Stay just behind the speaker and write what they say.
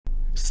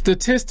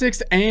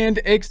Statistics and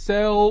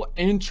Excel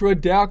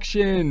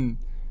introduction.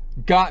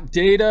 Got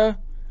data?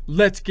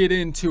 Let's get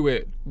into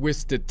it with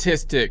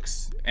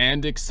statistics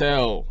and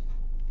Excel.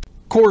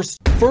 Of course,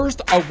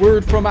 first a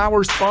word from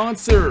our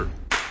sponsor.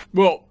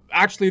 Well,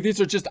 actually these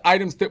are just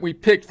items that we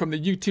picked from the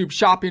YouTube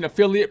shopping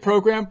affiliate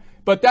program,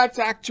 but that's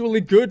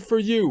actually good for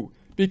you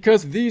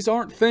because these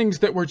aren't things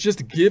that were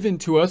just given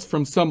to us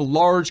from some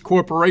large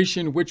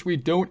corporation which we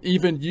don't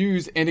even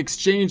use in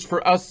exchange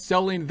for us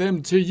selling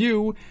them to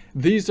you.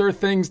 These are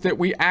things that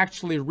we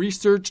actually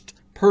researched,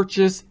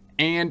 purchased,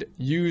 and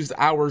use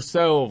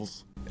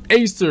ourselves.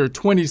 Acer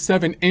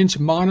 27-inch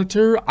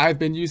monitor. I've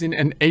been using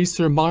an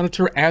Acer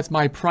monitor as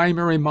my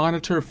primary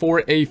monitor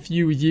for a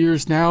few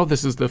years now.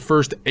 This is the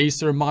first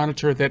Acer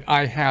monitor that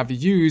I have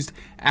used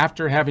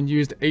after having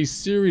used a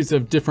series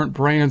of different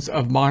brands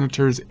of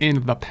monitors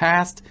in the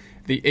past.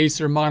 The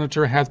Acer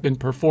monitor has been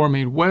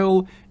performing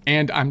well,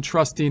 and I'm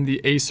trusting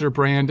the Acer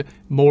brand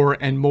more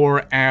and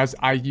more as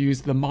I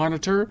use the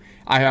monitor.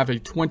 I have a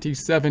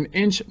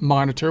 27-inch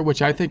monitor,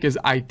 which I think is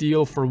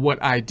ideal for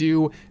what I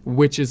do,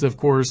 which is, of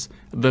course,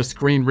 the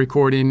screen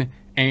recording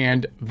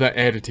and the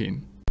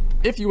editing.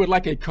 If you would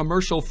like a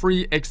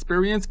commercial-free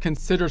experience,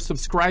 consider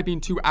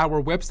subscribing to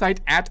our website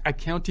at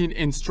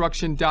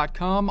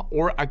accountinginstruction.com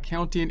or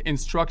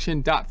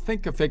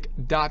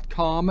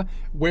accountinginstruction.thinkific.com,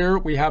 where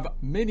we have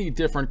many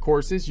different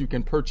courses. You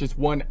can purchase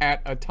one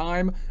at a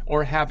time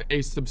or have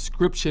a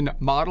subscription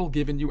model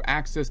giving you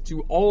access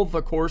to all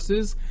the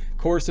courses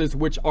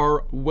which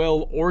are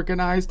well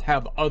organized,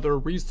 have other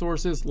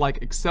resources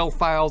like Excel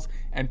files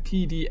and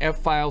PDF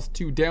files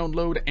to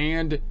download,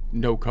 and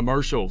no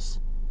commercials.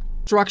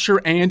 Structure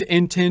and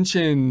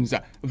intentions.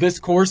 This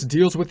course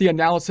deals with the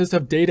analysis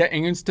of data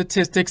and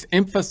statistics,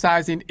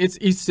 emphasizing its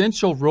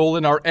essential role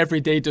in our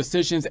everyday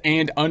decisions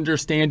and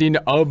understanding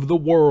of the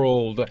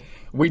world.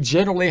 We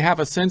generally have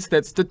a sense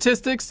that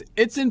statistics,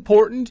 it's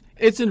important,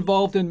 it's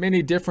involved in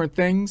many different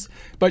things,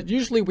 but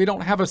usually we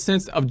don't have a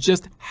sense of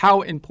just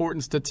how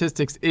important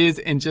statistics is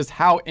and just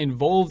how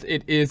involved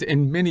it is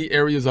in many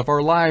areas of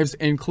our lives,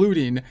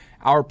 including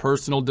our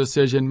personal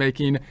decision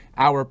making,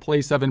 our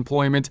place of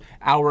employment,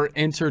 our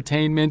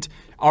entertainment,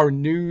 our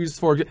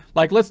news.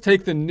 Let's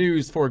take the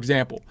news, for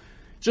example.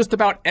 Just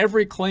about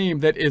every claim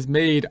that is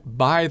made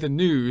by the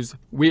news,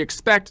 we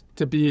expect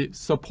to be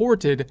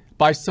supported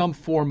by some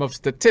form of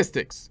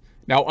statistics.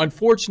 Now,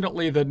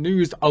 unfortunately, the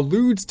news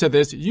alludes to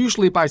this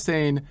usually by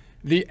saying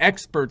the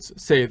experts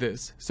say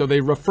this, so they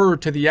refer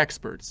to the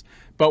experts.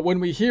 But when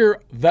we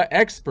hear the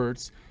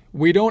experts,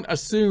 we don't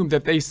assume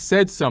that they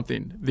said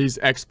something, these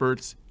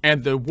experts,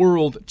 and the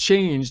world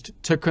changed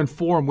to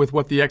conform with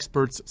what the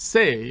experts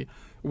say.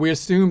 We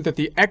assume that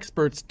the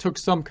experts took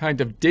some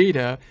kind of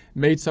data,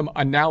 made some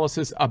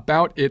analysis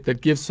about it that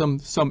gives some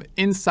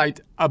insight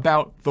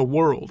about the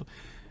world.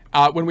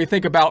 When we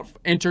think about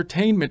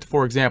entertainment,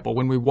 for example,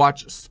 when we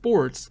watch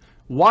sports,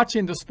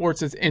 watching the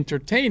sports is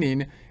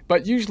entertaining,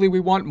 but usually we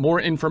want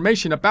more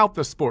information about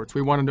the sports.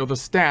 We want to know the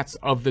stats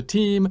of the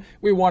team.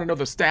 We want to know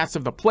the stats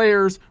of the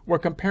players. We're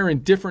comparing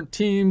different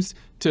teams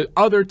to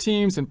other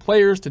teams and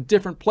players to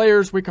different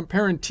players. We're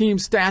comparing team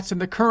stats in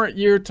the current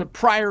year to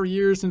prior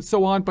years and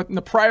so on. But in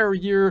the prior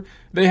year,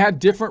 they had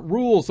different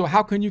rules. So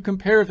how can you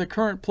compare the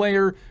current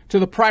player to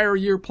the prior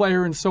year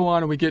player and so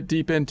on? And we get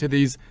deep into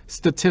these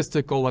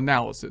statistical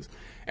analysis.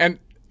 And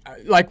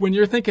like when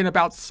you're thinking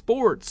about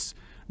sports,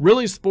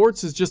 really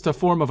sports is just a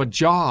form of a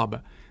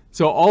job.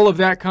 So all of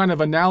that kind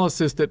of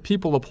analysis that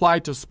people apply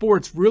to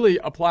sports really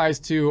applies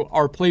to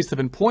our place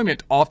of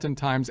employment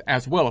oftentimes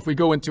as well. If we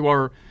go into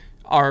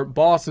our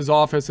boss's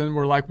office and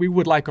we're like, we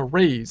would like a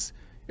raise,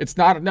 it's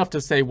not enough to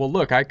say, well,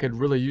 look, I could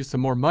really use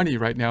some more money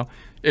right now.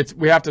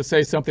 We have to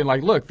say something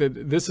like, look,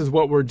 this is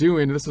what we're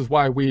doing. This is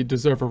why we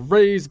deserve a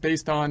raise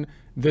based on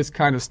this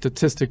kind of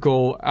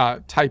statistical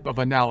type of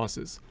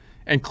analysis.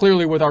 And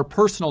clearly with our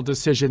personal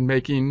decision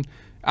making,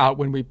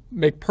 when we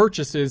make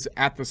purchases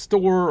at the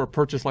store or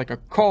purchase like a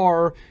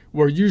car,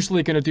 we're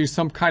usually going to do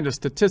some kind of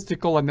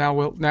statistical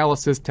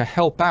analysis to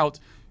help out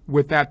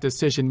with that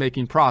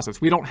decision-making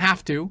process. We don't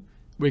have to.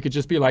 We could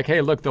just be like,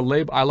 hey, look, the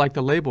label, I like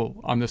the label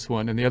on this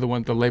one, and the other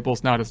one, the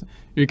label's not as,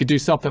 you could do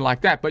something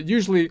like that. But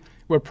usually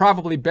we're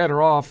probably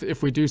better off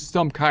if we do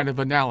some kind of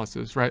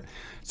analysis, right?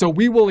 So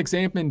we will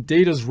examine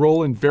data's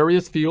role in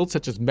various fields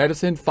such as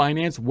medicine,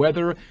 finance,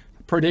 weather,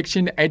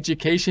 prediction,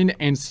 education,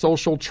 and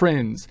social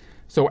trends.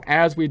 So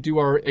as we do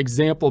our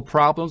example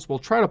problems, we'll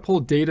try to pull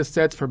data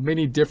sets from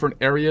many different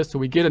areas so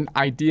we get an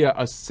idea,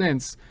 a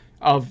sense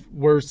of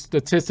where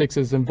statistics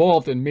is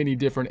involved in many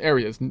different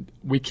areas.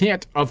 We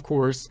can't, of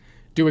course,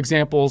 do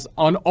examples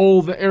on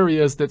all the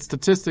areas that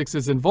statistics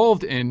is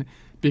involved in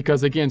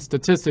because, again,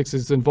 statistics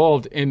is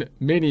involved in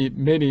many,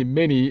 many,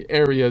 many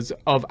areas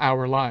of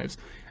our lives.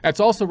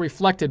 That's also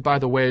reflected, by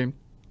the way,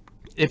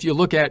 if you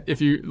look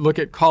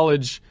at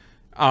college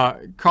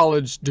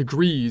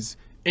degrees.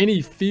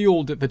 Any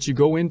field that you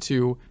go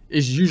into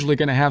is usually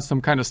going to have some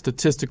kind of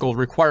statistical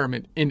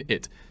requirement in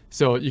it.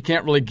 So you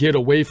can't really get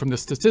away from the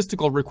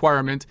statistical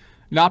requirement,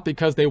 not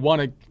because they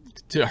want to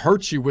to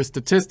hurt you with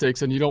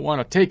statistics and you don't want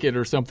to take it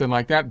or something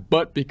like that,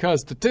 but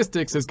because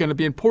statistics is going to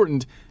be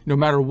important no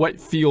matter what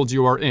field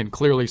you are in.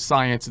 Clearly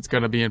science, it's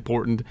going to be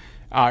important.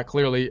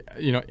 Clearly,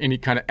 any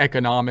kind of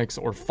economics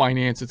or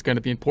finance, it's going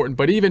to be important.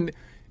 But even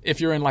if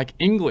you're in like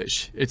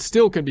English, it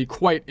still can be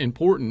quite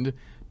important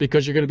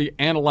because you're going to be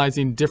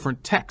analyzing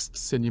different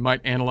texts, and you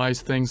might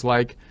analyze things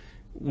like,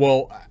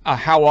 well,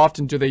 how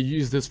often do they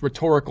use this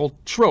rhetorical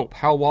trope?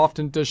 How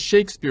often does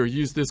Shakespeare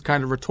use this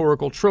kind of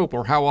rhetorical trope?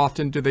 Or how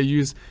often do they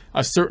use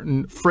a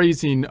certain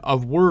phrasing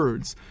of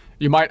words?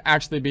 You might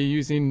actually be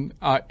using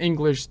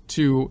English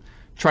to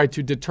try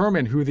to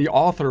determine who the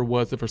author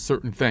was of a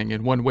certain thing.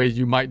 And one way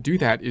you might do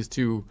that is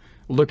to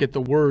look at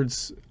the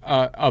words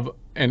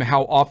and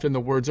how often the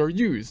words are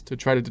used to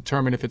try to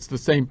determine if it's the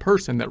same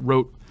person that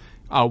wrote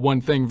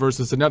one thing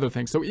versus another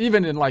thing. So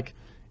even in like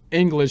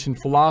English and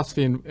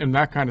philosophy and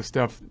that kind of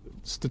stuff,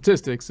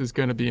 statistics is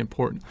going to be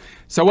important.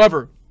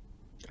 However,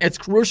 it's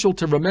crucial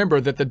to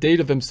remember that the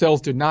data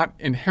themselves do not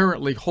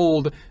inherently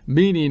hold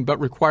meaning, but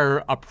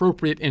require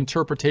appropriate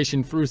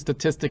interpretation through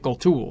statistical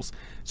tools.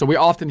 So we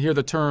often hear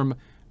the term,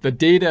 the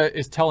data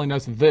is telling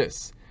us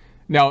this.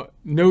 Now,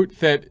 note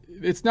that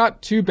it's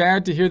not too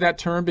bad to hear that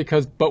term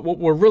but what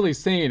we're really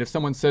saying, if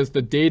someone says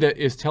the data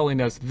is telling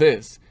us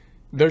this,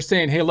 they're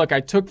saying, hey, look, I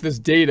took this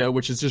data,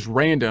 which is just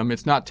random.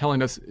 It's not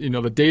telling us,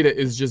 the data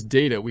is just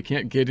data. We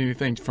can't get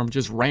anything from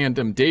just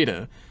random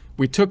data.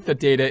 We took the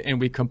data and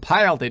we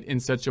compiled it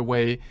in such a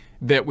way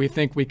that we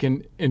think we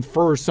can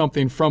infer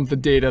something from the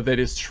data that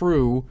is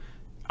true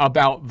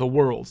about the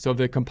world. So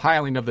the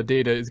compiling of the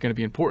data is going to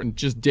be important.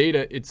 Just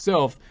data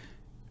itself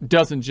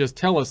doesn't just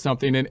tell us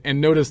something.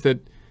 And notice that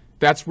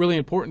that's really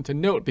important to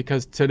note,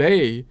 because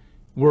today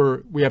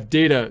we have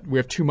data, we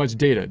have too much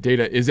data.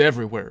 Data is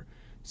everywhere.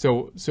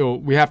 So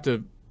we have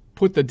to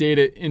put the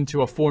data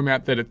into a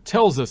format that it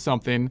tells us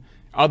something.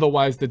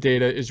 Otherwise, the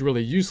data is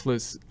really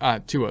useless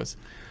to us.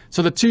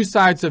 So the two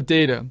sides of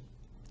data,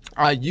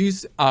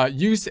 use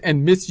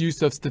and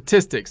misuse of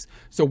statistics.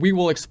 So we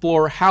will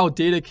explore how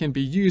data can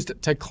be used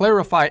to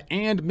clarify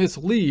and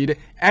mislead,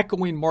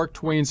 echoing Mark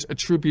Twain's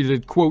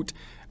attributed quote,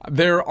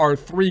 "There are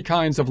three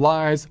kinds of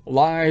lies,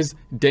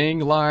 dang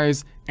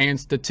lies, and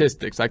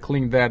statistics." I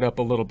cleaned that up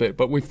a little bit,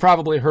 but we've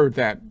probably heard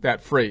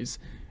that phrase.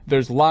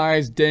 There's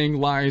lies, dang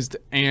lies,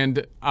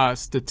 and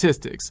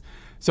statistics.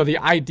 So the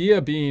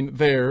idea being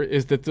there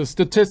is that the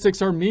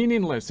statistics are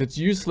meaningless. It's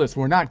useless.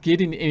 We're not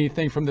getting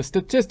anything from the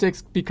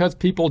statistics because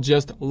people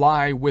just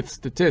lie with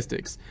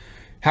statistics.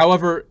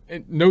 However,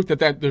 note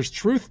that there's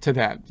truth to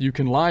that. You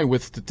can lie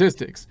with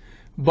statistics.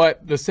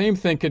 But the same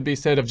thing could be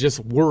said of just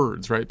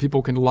words, right?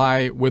 People can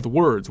lie with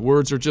words.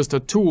 Words are just a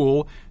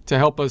tool to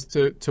help us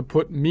to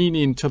put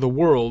meaning to the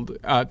world,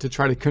 to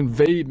try to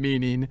convey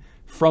meaning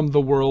from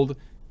the world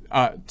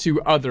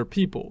to other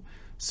people.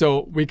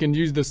 So we can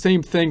use the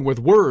same thing with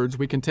words.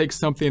 We can take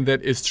something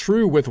that is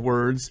true with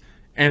words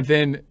and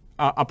then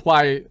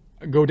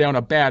go down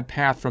a bad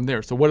path from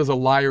there. So what does a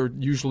liar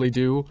usually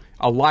do?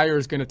 A liar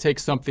is going to take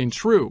something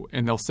true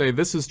and they'll say,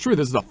 this is true,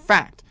 this is a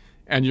fact.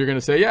 And you're going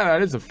to say, yeah,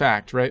 that is a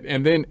fact, right?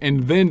 And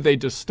then they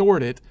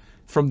distort it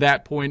from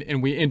that point,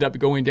 and we end up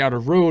going down a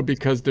road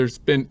because there's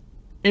been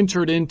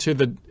entered into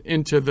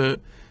the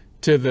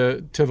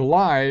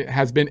lie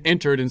has been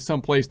entered in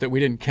some place that we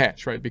didn't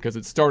catch, right? Because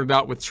it started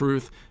out with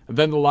truth,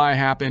 then the lie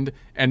happened,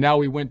 and now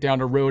we went down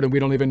a road and we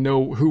don't even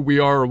know who we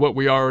are or what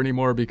we are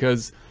anymore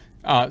because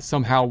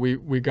somehow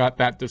we got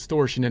that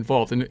distortion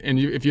involved. And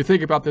if you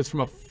think about this from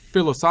a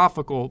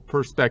philosophical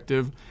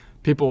perspective,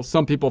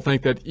 some people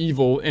think that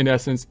evil in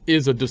essence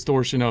is a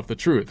distortion of the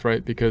truth,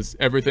 right? Because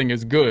everything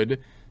is good.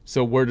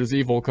 So where does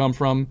evil come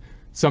from?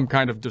 Some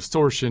kind of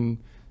distortion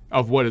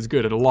of what is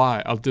good. A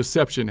lie, a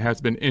deception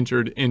has been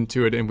entered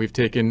into it, and we've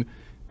taken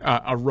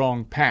a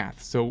wrong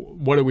path. So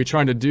what are we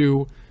trying to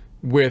do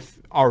with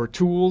our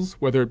tools,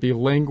 whether it be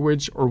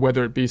language or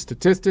whether it be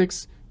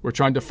statistics? We're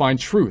trying to find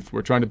truth.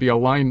 We're trying to be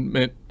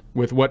alignment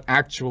with what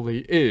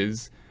actually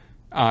is,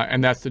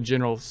 and that's the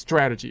general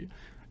strategy.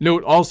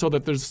 Note also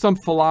that there's some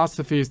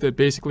philosophies that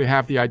basically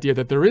have the idea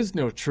that there is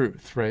no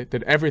truth, right?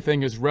 That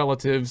everything is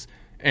relatives,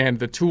 and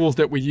the tools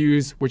that we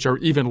use, which are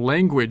even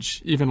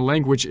language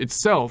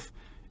itself,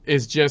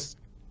 is just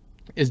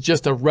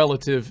a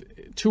relative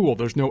tool.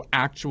 There's no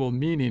actual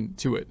meaning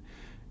to it.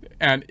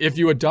 And if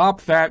you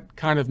adopt that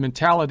kind of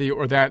mentality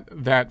or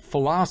that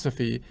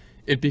philosophy,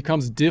 it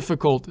becomes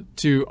difficult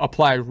to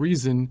apply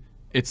reason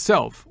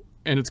itself.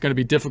 And it's going to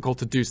be difficult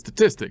to do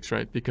statistics,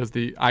 right? Because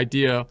the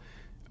idea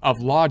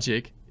of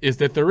logic is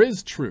that there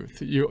is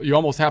truth. You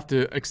almost have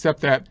to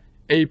accept that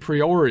a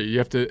priori.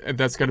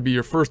 That's got to be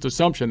your first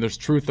assumption. There's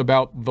truth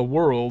about the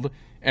world,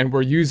 and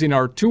we're using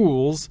our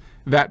tools,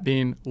 that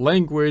being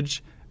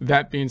language,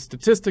 that being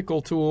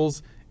statistical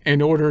tools,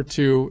 in order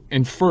to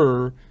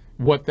infer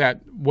what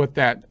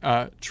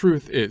that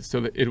truth is,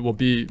 so that it will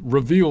be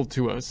revealed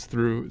to us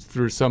through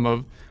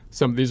some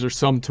these are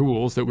some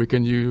tools that we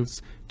can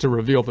use to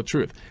reveal the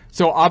truth.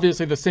 So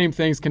obviously the same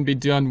things can be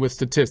done with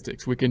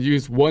statistics. We can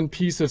use one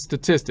piece of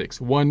statistics,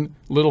 one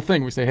little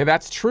thing. We say, hey,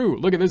 that's true.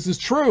 Look at this is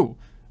true.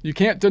 You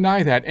can't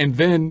deny that. And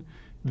then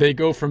they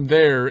go from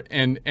there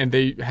and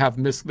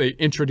they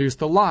introduce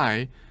the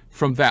lie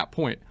from that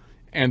point.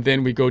 And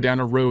then we go down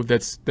a road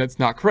that's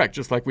not correct,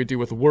 just like we do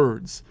with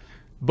words.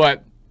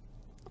 But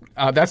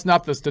that's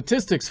not the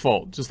statistics'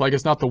 fault, just like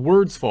it's not the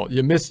words' fault.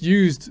 You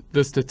misused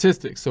the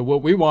statistics. So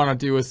what we want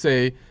to do is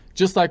say,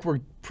 just like we're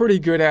pretty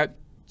good at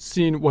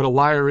seeing what a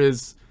liar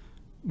is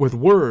with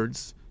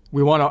words,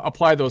 we want to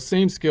apply those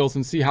same skills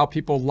and see how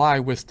people lie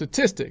with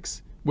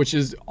statistics, which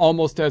is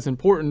almost as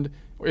important,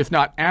 if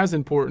not as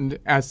important,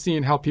 as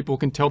seeing how people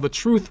can tell the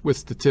truth with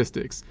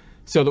statistics,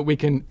 so that we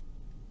can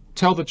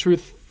tell the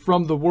truth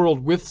from the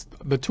world with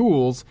the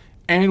tools,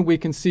 and we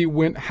can see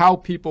how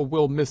people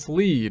will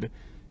mislead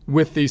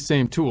with these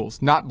same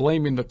tools, not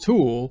blaming the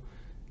tool,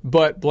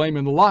 but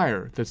blaming the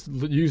liar that's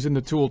using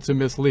the tool to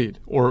mislead,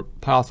 or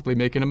possibly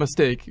making a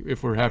mistake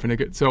if we're having a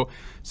good. So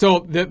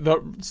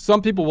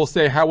some people will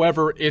say,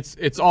 however,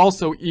 it's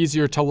also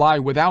easier to lie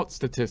without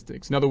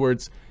statistics. In other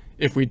words,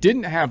 if we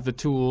didn't have the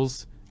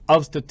tools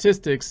of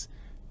statistics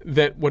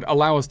that would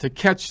allow us to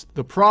catch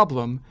the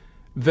problem,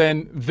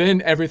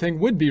 then everything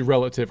would be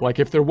relative. Like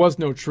if there was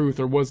no truth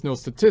or was no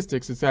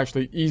statistics, it's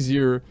actually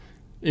easier,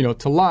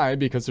 to lie,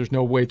 because there's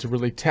no way to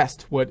really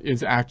test what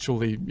is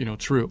actually,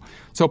 true.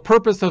 So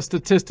purpose of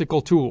statistical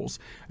tools.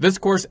 This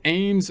course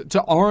aims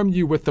to arm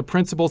you with the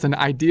principles and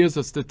ideas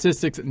of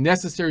statistics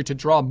necessary to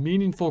draw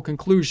meaningful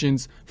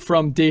conclusions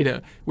from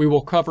data. We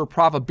will cover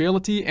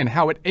probability and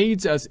how it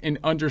aids us in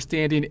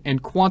understanding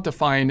and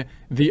quantifying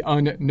the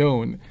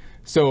unknown.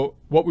 So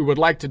what we would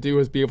like to do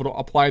is be able to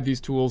apply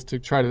these tools to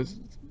try to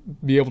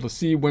be able to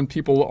see when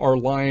people are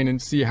lying and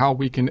see how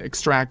we can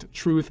extract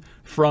truth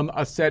from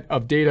a set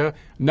of data.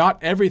 Not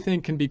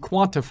everything can be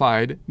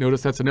quantified.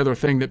 Notice that's another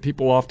thing that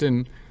people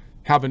often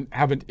have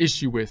an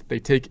issue with. They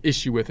take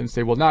issue with and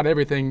say, well, not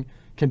everything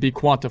can be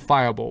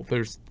quantifiable.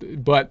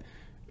 But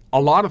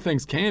a lot of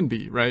things can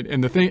be, right?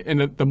 And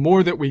the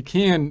more that we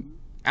can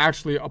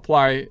actually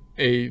apply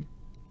a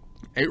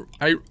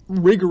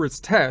rigorous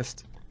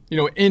test,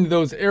 in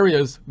those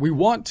areas, we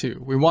want to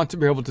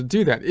be able to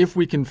do that. If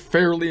we can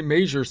fairly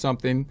measure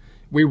something,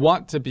 we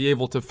want to be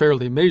able to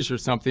fairly measure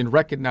something,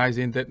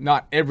 recognizing that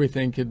not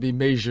everything can be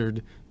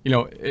measured,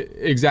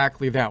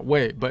 exactly that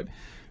way. But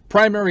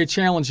primary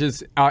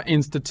challenges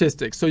in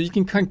statistics. So you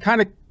can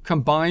kind of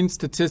combine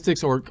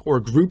statistics or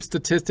group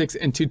statistics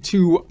into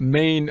two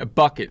main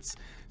buckets.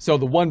 So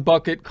the one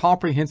bucket,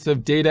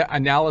 comprehensive data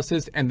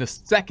analysis, and the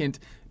second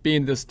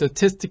being the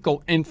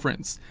statistical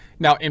inference.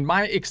 Now, in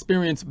my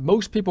experience,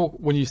 most people,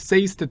 when you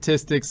say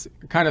statistics,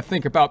 kind of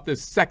think about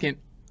this second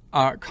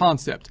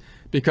concept,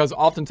 because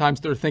oftentimes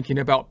they're thinking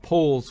about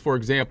polls, for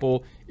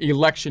example,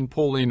 election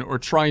polling, or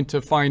trying to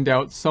find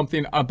out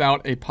something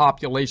about a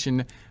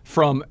population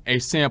from a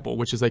sample,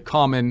 which is a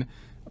common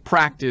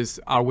practice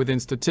within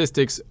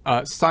statistics.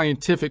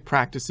 Scientific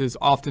practices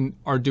often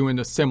are doing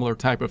a similar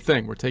type of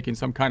thing. We're taking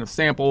some kind of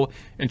sample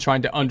and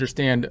trying to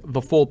understand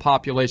the full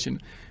population.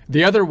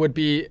 The other would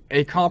be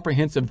a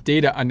comprehensive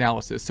data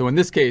analysis. So in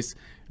this case,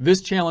 this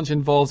challenge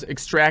involves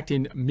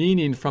extracting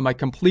meaning from a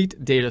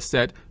complete data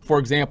set. For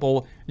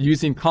example,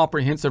 using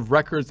comprehensive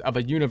records of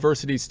a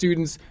university's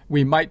students,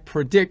 we might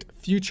predict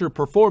future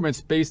performance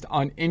based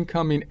on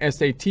incoming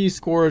SAT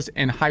scores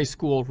and high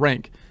school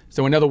rank.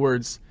 So in other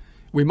words,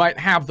 we might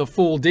have the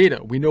full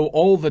data. We know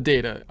all the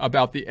data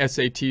about the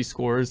SAT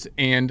scores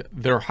and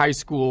their high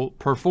school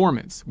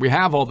performance. We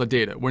have all the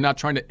data. We're not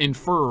trying to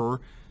infer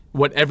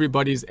what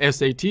everybody's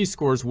SAT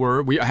scores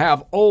were. We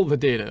have all the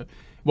data.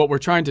 What we're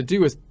trying to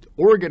do is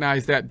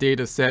organize that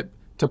data set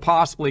to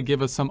possibly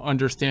give us some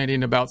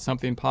understanding about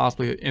something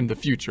possibly in the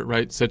future,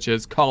 right? Such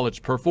as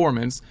college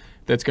performance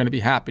that's going to be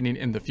happening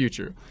in the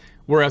future.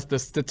 Whereas the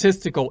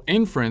statistical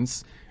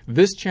inference,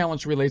 this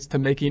challenge relates to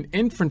making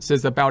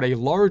inferences about a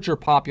larger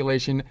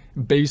population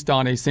based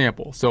on a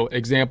sample. So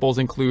examples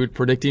include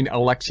predicting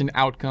election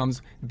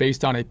outcomes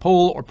based on a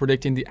poll, or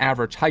predicting the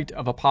average height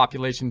of a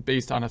population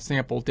based on a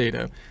sample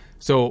data.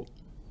 So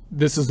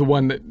this is the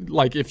one that,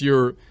 like, if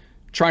you're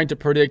trying to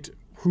predict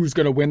who's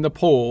going to win the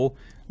poll,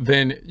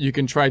 then you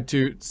can try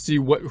to see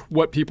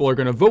what people are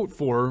going to vote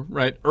for,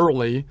 right,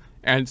 early.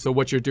 And so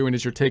what you're doing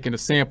is you're taking a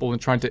sample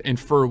and trying to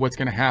infer what's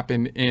going to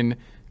happen in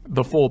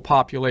the full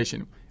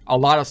population. A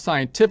lot of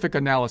scientific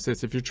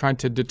analysis, if you're trying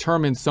to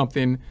determine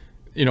something,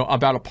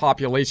 about a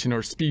population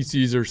or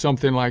species or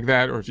something like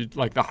that, or if you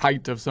like the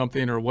height of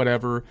something or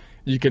whatever,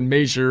 you can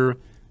measure.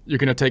 You're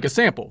going to take a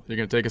sample. You're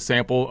going to take a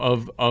sample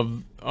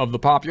of the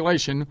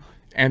population,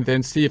 and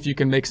then see if you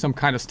can make some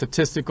kind of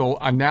statistical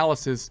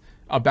analysis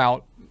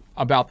about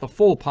the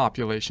full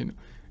population.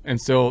 And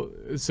so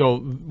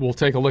we'll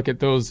take a look at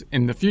those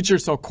in the future.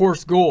 So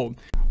course goal.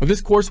 Well,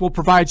 this course will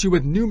provide you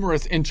with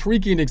numerous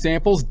intriguing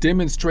examples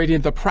demonstrating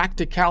the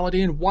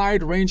practicality and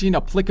wide-ranging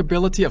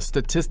applicability of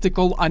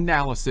statistical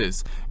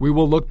analysis. We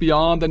will look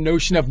beyond the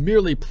notion of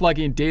merely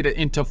plugging data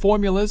into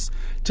formulas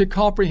to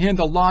comprehend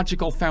the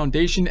logical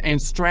foundation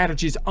and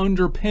strategies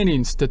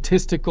underpinning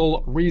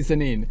statistical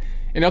reasoning.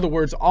 In other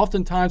words,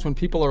 oftentimes when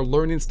people are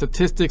learning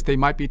statistics, they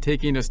might be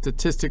taking a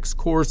statistics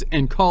course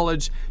in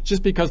college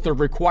just because they're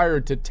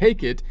required to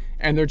take it,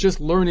 and they're just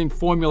learning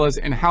formulas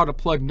and how to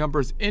plug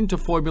numbers into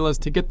formulas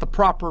to get the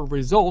proper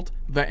result,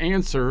 the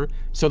answer,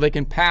 so they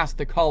can pass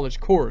the college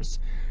course.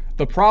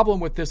 The problem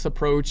with this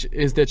approach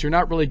is that you're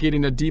not really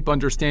getting a deep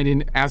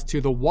understanding as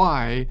to the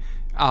why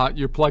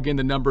you're plugging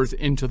the numbers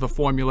into the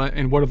formula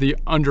and what are the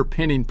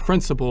underpinning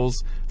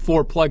principles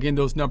for plugging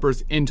those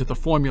numbers into the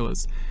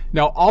formulas.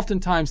 Now,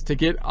 oftentimes to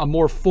get a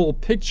more full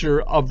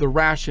picture of the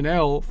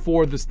rationale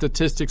for the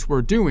statistics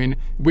we're doing,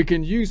 we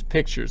can use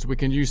pictures, we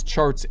can use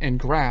charts and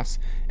graphs,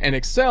 and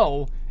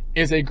Excel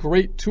is a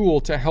great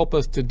tool to help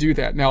us to do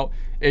that. Now,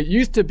 it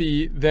used to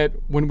be that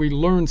when we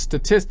learned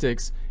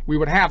statistics, we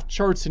would have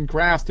charts and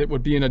graphs that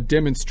would be in a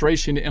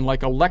demonstration in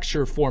like a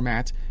lecture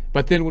format,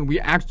 but then when we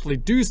actually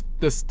do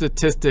the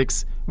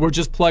statistics, we're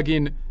just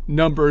plugging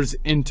numbers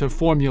into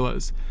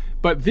formulas.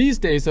 But these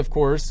days, of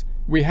course,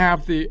 we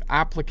have the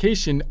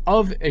application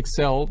of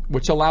Excel,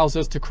 which allows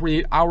us to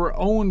create our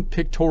own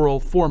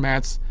pictorial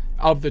formats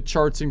of the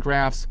charts and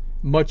graphs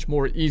much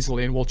more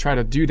easily, and we'll try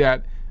to do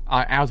that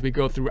as we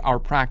go through our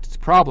practice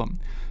problem.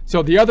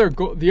 So the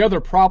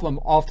other problem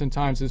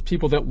oftentimes is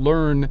people that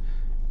learn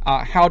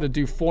how to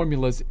do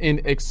formulas in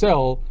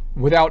Excel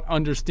without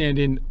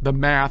understanding the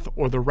math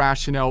or the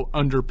rationale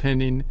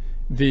underpinning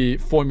the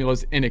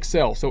formulas in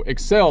Excel. So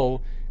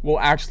Excel will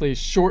actually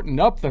shorten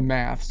up the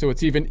math, so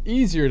it's even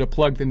easier to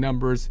plug the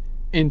numbers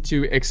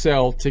into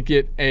Excel to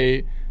get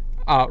a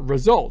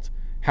result.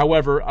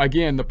 However,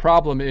 again, the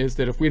problem is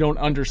that if we don't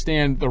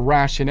understand the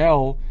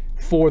rationale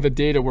for the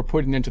data we're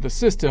putting into the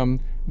system,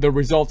 the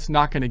result's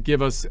not going to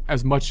give us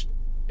as much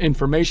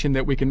information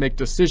that we can make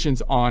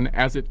decisions on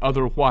as it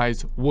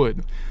otherwise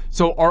would.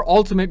 So our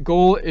ultimate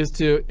goal is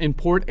to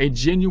import a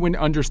genuine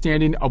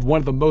understanding of one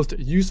of the most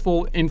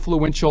useful,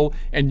 influential,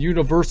 and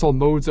universal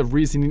modes of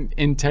reasoning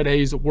in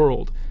today's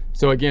world.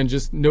 So again,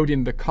 just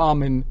noting the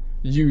common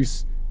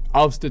use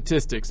of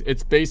statistics.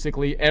 It's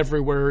basically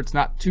everywhere. It's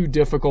not too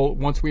difficult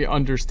once we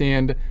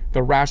understand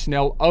the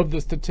rationale of the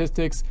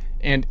statistics.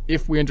 And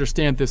if we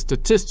understand the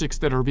statistics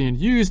that are being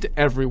used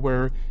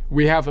everywhere,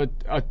 we have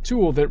a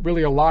tool that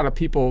really a lot of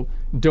people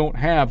don't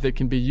have that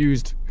can be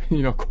used,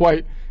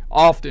 quite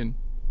often.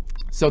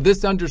 So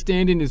this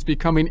understanding is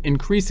becoming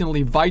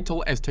increasingly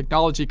vital as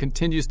technology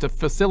continues to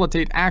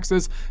facilitate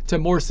access to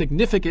more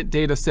significant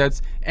data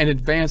sets and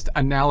advanced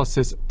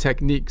analysis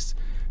techniques.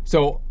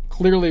 So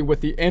clearly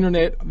with the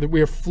internet,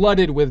 we're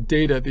flooded with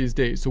data these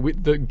days. So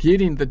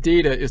getting the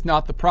data is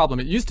not the problem.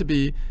 It used to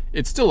be,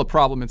 it's still a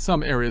problem in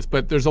some areas,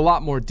 but there's a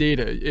lot more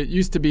data. It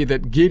used to be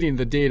that getting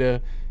the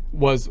data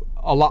was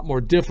a lot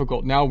more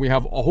difficult. Now we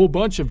have a whole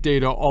bunch of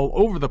data all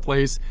over the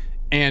place,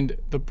 and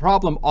the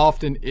problem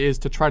often is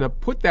to try to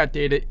put that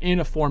data in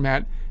a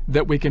format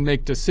that we can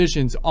make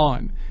decisions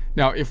on.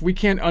 Now, if we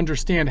can't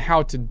understand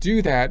how to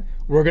do that,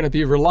 we're going to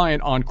be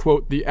reliant on,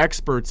 quote, the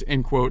experts,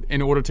 end quote,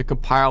 in order to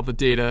compile the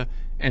data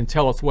and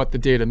tell us what the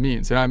data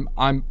means. And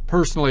I'm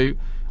personally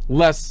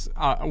less,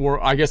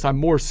 or I guess I'm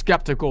more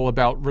skeptical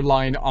about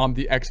relying on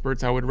the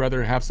experts. I would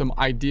rather have some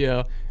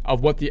idea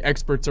of what the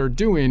experts are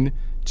doing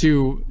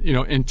to,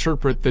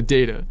 interpret the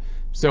data.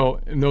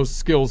 So, and those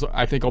skills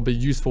I think will be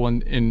useful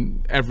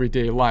in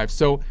everyday life.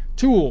 So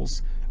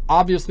tools,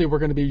 obviously we're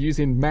going to be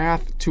using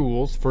math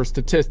tools for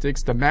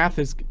statistics. The math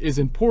is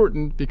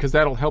important because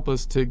that'll help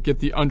us to get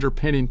the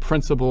underpinning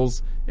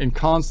principles and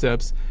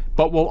concepts,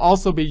 but we'll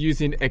also be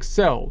using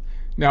Excel.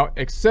 Now,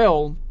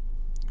 Excel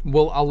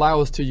will allow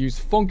us to use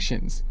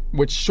functions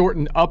which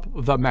shorten up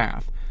the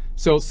math.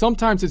 So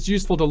sometimes it's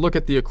useful to look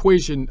at the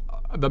equation,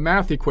 the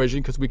math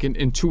equation, because we can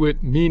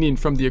intuit meaning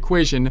from the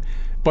equation,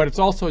 but it's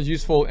also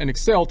useful in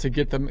Excel to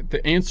get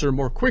the answer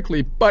more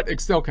quickly. But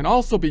Excel can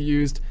also be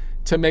used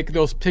to make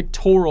those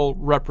pictorial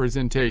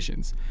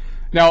representations.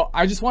 Now,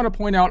 I just want to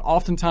point out,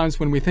 oftentimes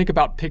when we think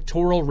about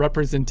pictorial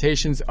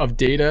representations of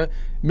data,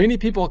 many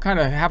people kind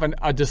of have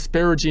a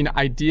disparaging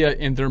idea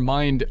in their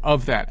mind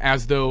of that,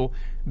 as though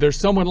there's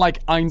someone like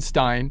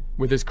Einstein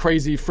with his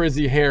crazy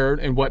frizzy hair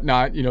and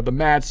whatnot, the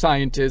mad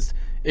scientist,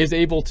 is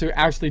able to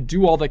actually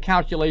do all the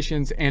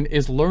calculations and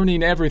is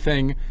learning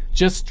everything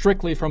just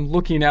strictly from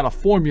looking at a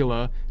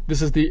formula.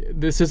 This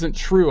isn't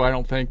true, I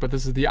don't think, but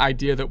this is the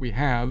idea that we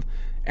have.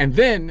 And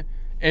then,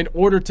 in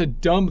order to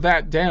dumb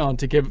that down,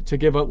 to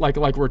give a, like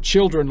we're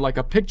children, like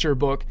a picture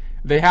book,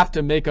 they have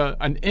to make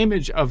an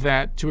image of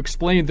that to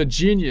explain the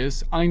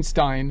genius,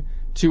 Einstein,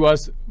 to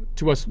us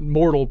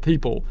mortal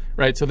people,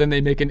 right? So then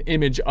they make an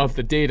image of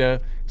the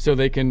data so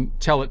they can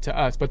tell it to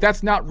us. But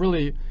that's not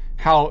really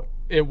how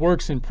it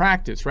works in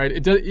practice, right?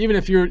 It does, even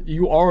if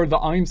you are the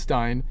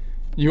Einstein,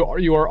 you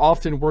are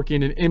often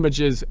working in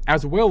images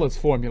as well as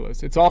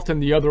formulas. It's often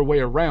the other way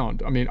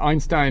around. I mean,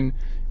 Einstein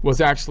was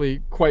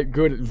actually quite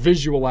good at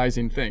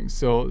visualizing things.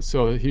 So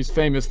he's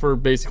famous for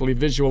basically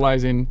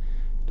visualizing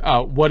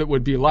what it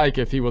would be like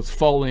if he was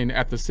falling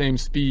at the same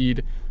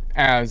speed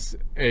as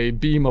a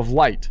beam of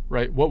light,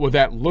 right? What would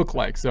that look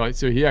like? So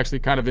he actually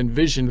kind of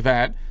envisioned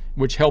that,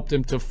 which helped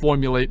him to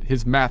formulate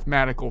his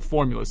mathematical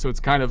formula. So it's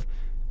kind of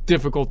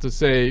difficult to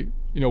say,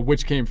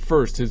 which came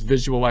first, his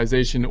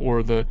visualization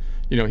or the,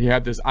 he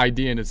had this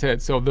idea in his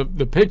head. So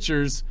the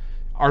pictures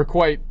are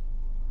quite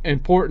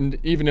important,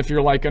 even if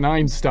you're like an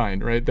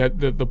Einstein, right? That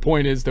the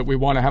point is that we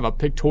want to have a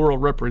pictorial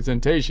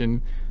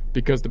representation,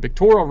 because the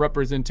pictorial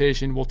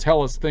representation will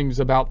tell us things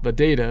about the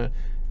data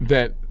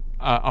that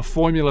a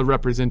formula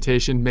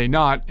representation may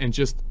not, and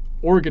just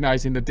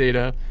organizing the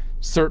data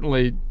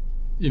certainly,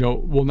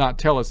 will not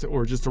tell us,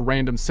 or just a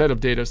random set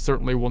of data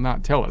certainly will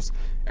not tell us.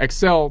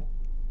 Excel,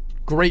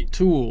 great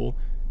tool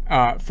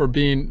for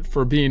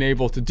being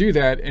able to do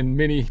that, and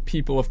many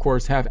people, of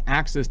course, have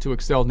access to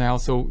Excel now.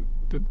 So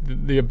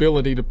the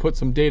ability to put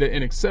some data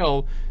in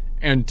Excel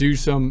and do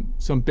some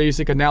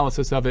basic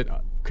analysis of it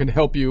can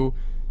help you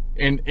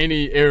in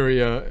any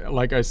area,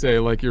 like I say,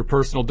 like your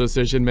personal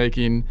decision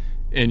making,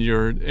 in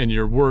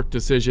your work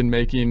decision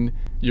making.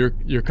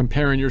 You're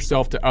comparing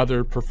yourself to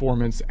other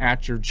performance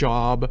at your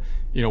job,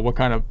 what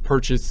kind of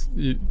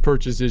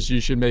purchases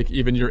you should make,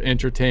 even your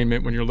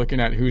entertainment, when you're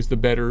looking at who's the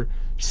better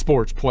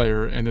sports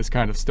player and this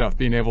kind of stuff.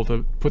 Being able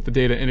to put the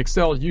data in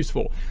Excel,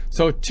 useful.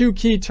 So two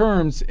key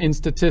terms in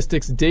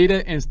statistics: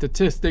 data and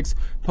statistics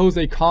pose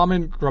a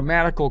common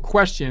grammatical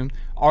question: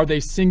 are they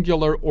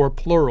singular or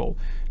plural?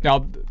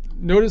 Now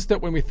notice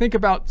that when we think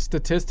about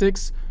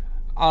statistics,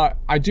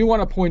 I do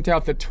want to point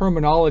out that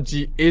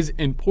terminology is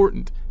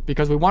important,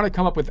 because we want to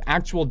come up with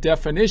actual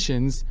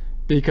definitions,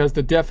 because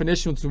the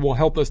definitions will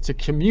help us to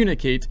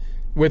communicate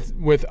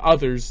with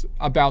others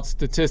about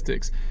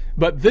statistics.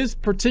 But this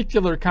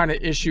particular kind of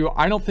issue,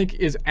 I don't think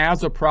is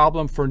as a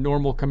problem for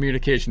normal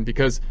communication,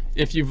 because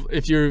if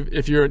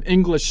you're an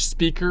English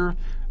speaker,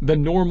 the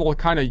normal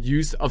kind of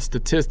use of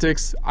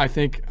statistics, I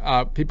think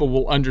people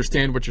will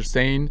understand what you're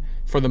saying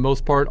for the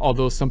most part,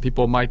 although some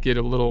people might get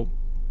a little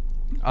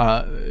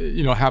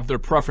have their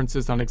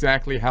preferences on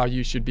exactly how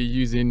you should be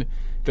using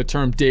the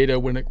term data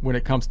when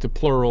it comes to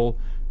plural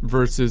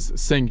versus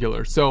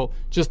singular. So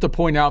just to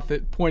point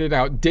it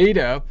out,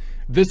 data,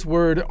 this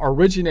word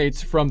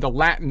originates from the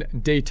Latin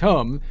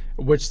datum,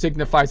 which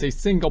signifies a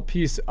single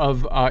piece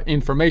of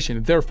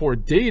information. Therefore,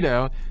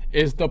 data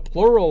is the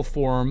plural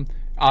form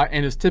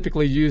and is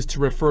typically used to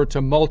refer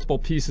to multiple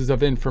pieces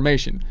of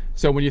information.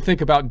 So when you think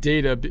about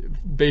data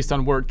based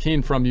on where it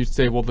came from, you'd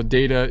say, well, the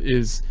data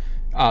is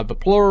the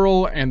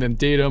plural, and then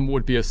datum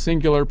would be a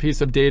singular piece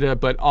of data.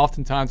 But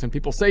oftentimes when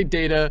people say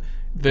data,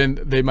 then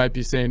they might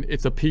be saying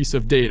it's a piece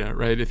of data,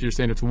 right? If you're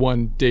saying it's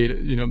one data,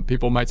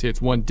 people might say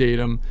it's one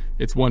datum,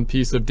 it's one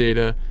piece of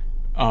data.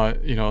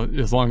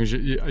 As long as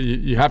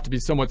you have to be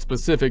somewhat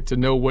specific to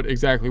know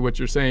exactly what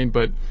you're saying.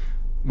 But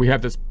we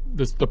have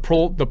the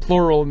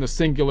plural and the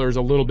singular is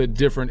a little bit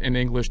different in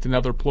English than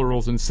other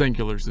plurals and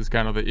singulars, is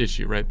kind of the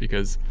issue, right?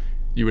 Because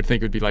you would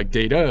think it would be like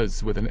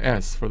datas with an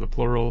S for the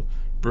plural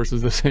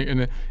versus the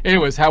same.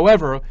 Anyways,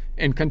 however,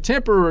 in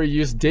contemporary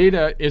use,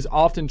 data is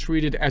often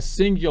treated as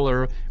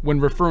singular when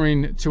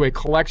referring to a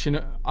collection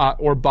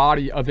or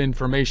body of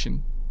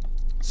information.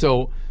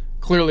 So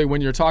clearly,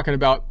 when you're talking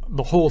about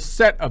the whole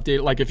set of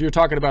data, like if you're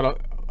talking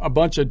about a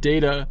bunch of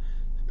data,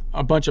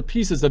 a bunch of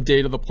pieces of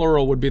data, the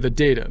plural would be the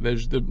data.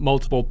 There's the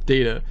multiple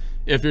data.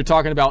 If you're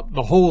talking about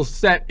the whole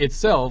set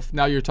itself,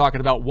 now you're talking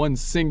about one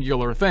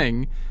singular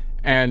thing.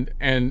 And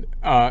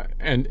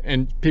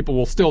people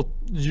will still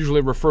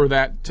usually refer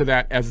to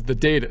that as the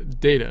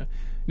data.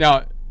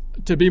 Now,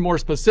 to be more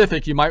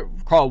specific, you might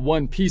call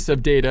one piece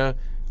of data,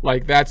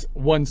 like that's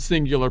one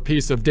singular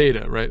piece of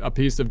data, right? A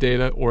piece of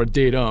data, or a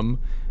datum.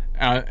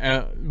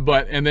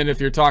 And then if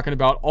you're talking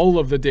about all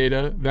of the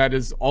data, that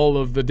is all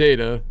of the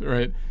data,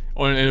 right?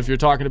 And if you're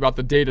talking about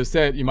the data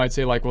set, you might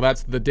say like, well,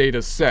 that's the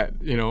data set,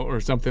 or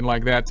something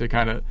like that, to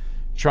kind of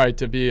try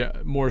to be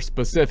more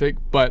specific.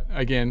 But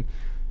again,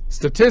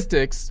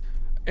 statistics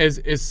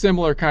is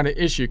similar kind of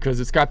issue, because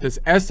it's got this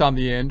S on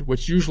the end,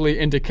 which usually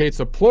indicates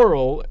a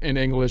plural in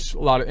English, a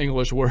lot of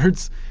English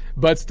words.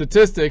 But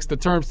statistics, the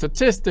term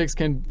statistics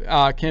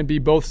can be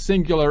both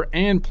singular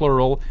and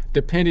plural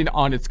depending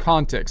on its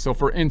context. So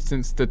for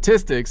instance,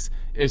 statistics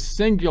is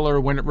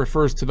singular when it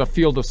refers to the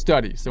field of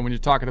study. So when you're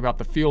talking about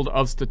the field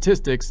of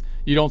statistics,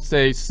 you don't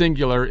say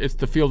singular, it's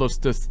the field of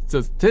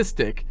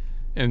statistic,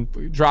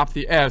 and drop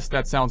the S.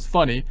 That sounds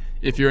funny.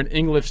 If you're an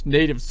English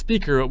native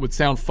speaker, it would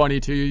sound funny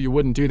to you. You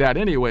wouldn't do that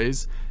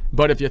anyways.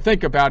 But if you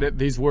think about it,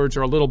 these words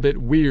are a little bit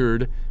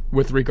weird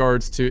with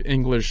regards to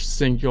English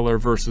singular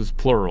versus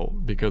plural,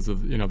 because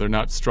of, they're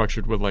not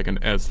structured with like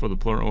an S for the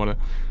plural.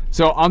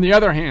 So on the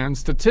other hand,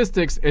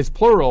 statistics is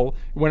plural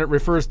when it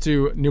refers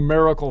to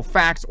numerical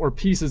facts or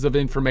pieces of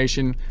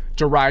information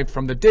derived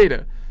from the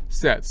data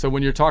set. So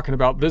when you're talking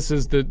about these are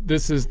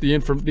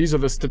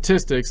the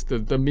statistics,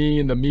 the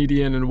mean, the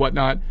median, and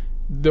whatnot.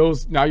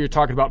 Those, now you're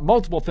talking about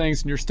multiple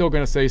things, and you're still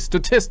going to say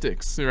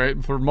statistics,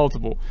 right, for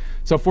multiple.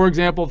 So for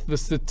example, the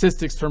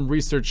statistics from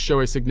research show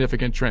a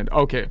significant trend.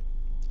 Okay.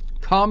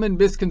 Common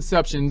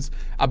misconceptions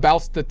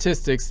about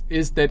statistics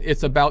is that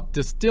it's about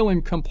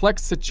distilling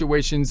complex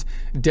situations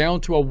down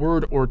to a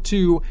word or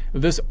two.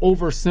 This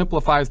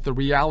oversimplifies the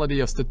reality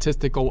of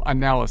statistical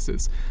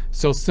analysis.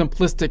 So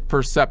simplistic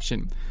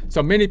perception.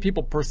 So many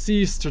people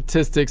perceive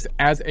statistics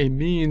as a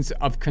means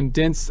of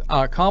condense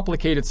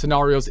complicated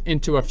scenarios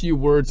into a few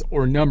words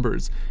or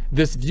numbers.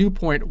 This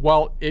viewpoint,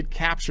 while it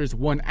captures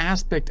one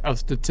aspect of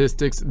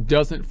statistics,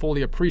 doesn't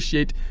fully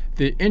appreciate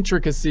the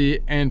intricacy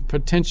and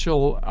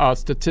potential of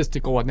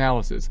statistical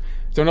analysis.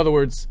 So in other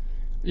words,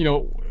 you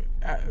know,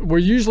 we're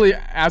usually,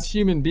 as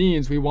human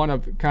beings, we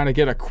want to kind of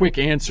get a quick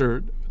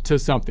answer to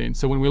something.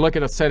 So when we look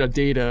at a set of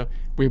data,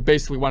 we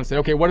basically want to say,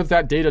 okay, what does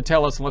that data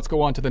tell us? And let's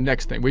go on to the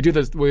next thing. We do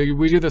this.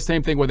 We do the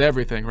same thing with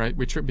everything, right?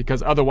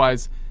 Because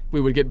otherwise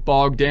we would get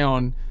bogged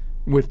down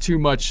with too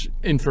much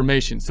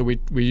information. So we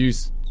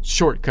use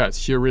shortcuts,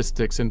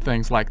 heuristics, and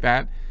things like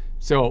that.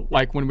 So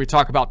like when we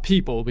talk about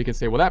people, we can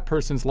say, well, that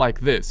person's like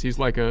this. He's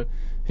like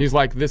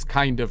this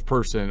kind of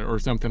person, or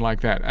something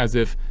like that. As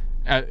if,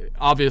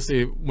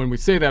 obviously, when we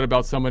say that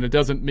about someone, it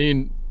doesn't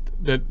mean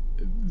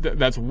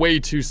that's way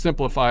too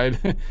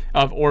simplified.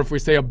 Or if we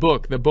say a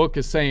book, the book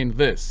is saying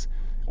this,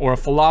 or a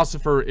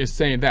philosopher is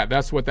saying that.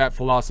 That's what that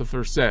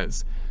philosopher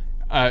says.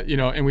 You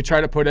know, and we try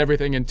to put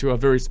everything into a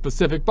very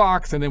specific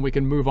box, and then we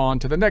can move on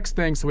to the next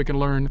thing so we can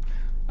learn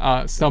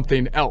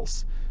something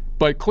else.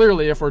 But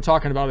clearly, if we're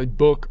talking about a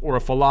book or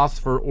a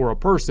philosopher or a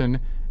person,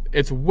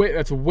 that's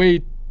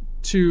way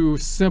too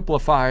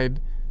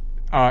simplified.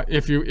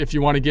 If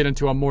you want to get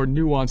into a more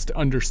nuanced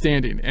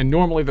understanding. And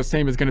normally the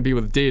same is going to be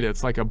with data.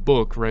 It's like a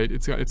book, right?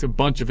 It's a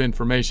bunch of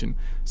information.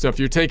 So if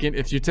you take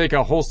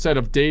a whole set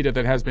of data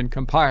that has been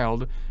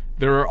compiled,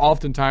 there are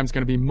oftentimes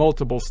going to be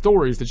multiple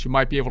stories that you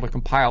might be able to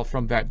compile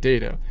from that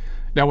data.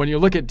 Now, when you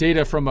look at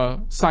data from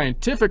a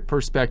scientific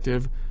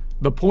perspective,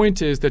 the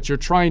point is that you're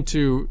trying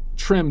to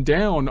trim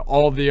down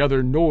all the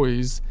other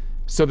noise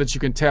so that you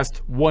can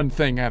test one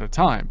thing at a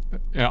time,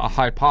 a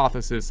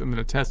hypothesis, and then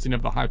a testing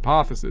of the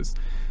hypothesis.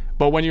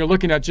 But when you're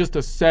looking at just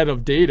a set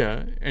of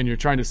data and you're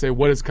trying to say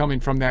what is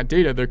coming from that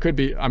data, there could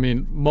be, I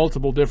mean,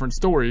 multiple different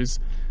stories,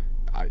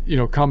 you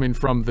know, coming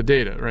from the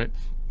data, right?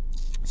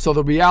 So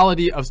the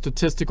reality of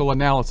statistical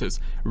analysis,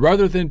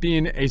 rather than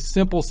being a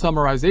simple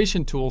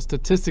summarization tool,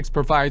 statistics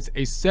provides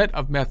a set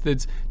of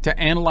methods to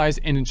analyze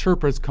and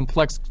interpret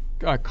complex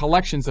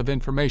collections of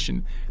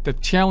information. The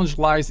challenge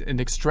lies in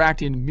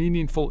extracting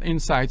meaningful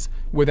insights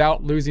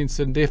without losing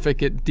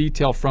significant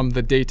detail from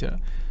the data.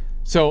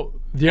 So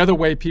the other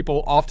way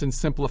people often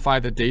simplify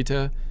the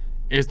data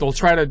is they'll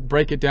try to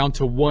break it down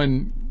to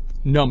one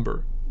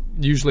number,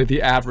 usually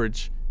the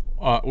average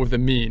or the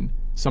mean,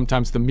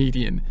 sometimes the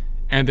median,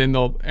 and then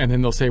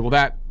they'll say, well,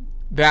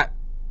 that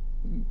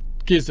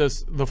gives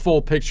us the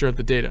full picture of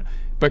the data.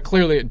 But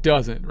clearly it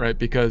doesn't, right?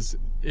 Because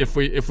if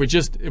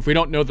we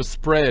don't know the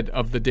spread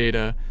of the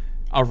data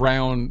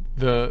around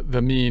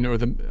the mean or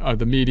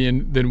the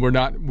median, then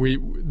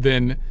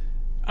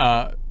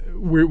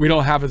we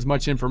don't have as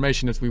much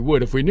information as we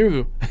would if we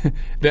knew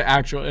the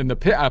actual, and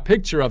a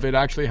picture of it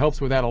actually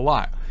helps with that a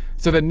lot.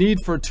 So the need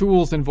for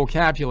tools and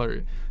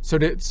vocabulary. So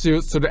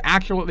to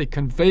accurately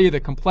convey the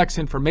complex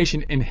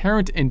information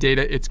inherent in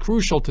data, it's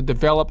crucial to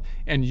develop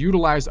and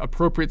utilize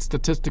appropriate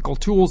statistical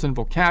tools and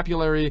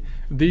vocabulary.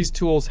 These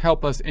tools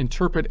help us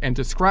interpret and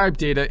describe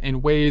data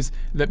in ways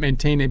that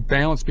maintain a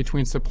balance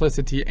between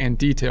simplicity and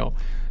detail.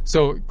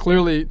 So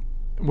clearly,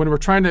 when we're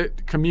trying to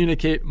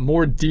communicate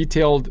more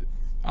detailed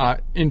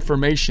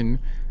information,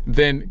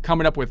 then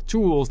coming up with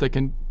tools that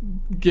can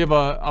give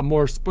a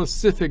more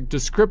specific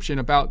description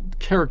about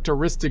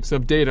characteristics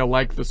of data,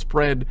 like the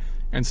spread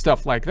and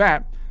stuff like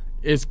that,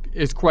 is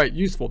quite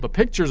useful. The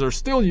pictures are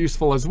still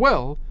useful as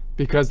well,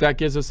 because that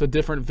gives us a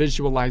different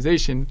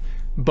visualization,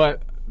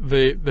 but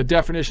the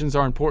definitions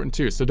are important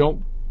too. So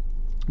don't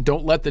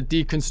let the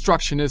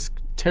deconstructionists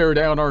tear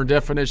down our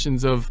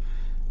definitions of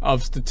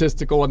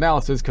statistical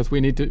analysis, because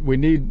we need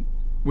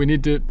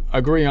to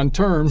agree on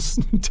terms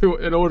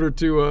in order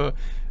to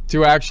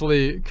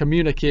actually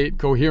communicate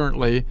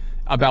coherently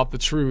about the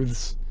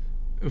truths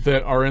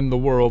that are in the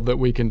world that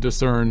we can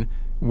discern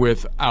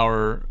with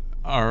our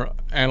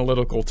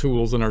analytical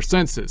tools and our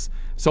senses.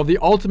 So the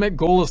ultimate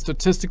goal of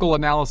statistical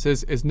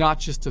analysis is not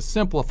just to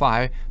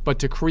simplify, but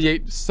to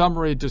create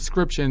summary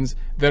descriptions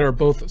that are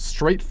both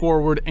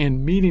straightforward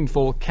and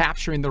meaningful,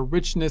 capturing the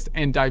richness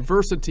and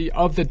diversity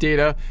of the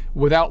data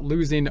without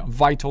losing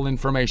vital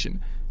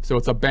information. So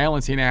it's a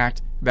balancing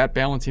act. That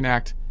balancing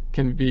act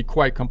can be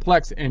quite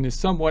complex and is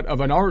somewhat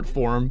of an art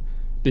form,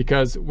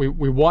 because we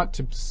want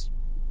to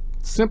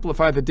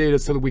simplify the data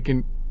so that we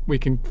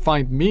can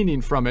find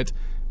meaning from it,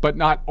 but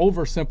not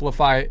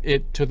oversimplify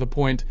it to the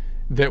point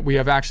that we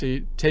have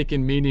actually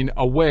taken meaning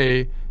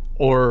away,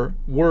 or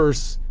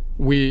worse,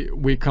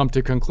 we come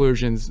to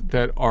conclusions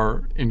that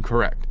are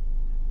incorrect.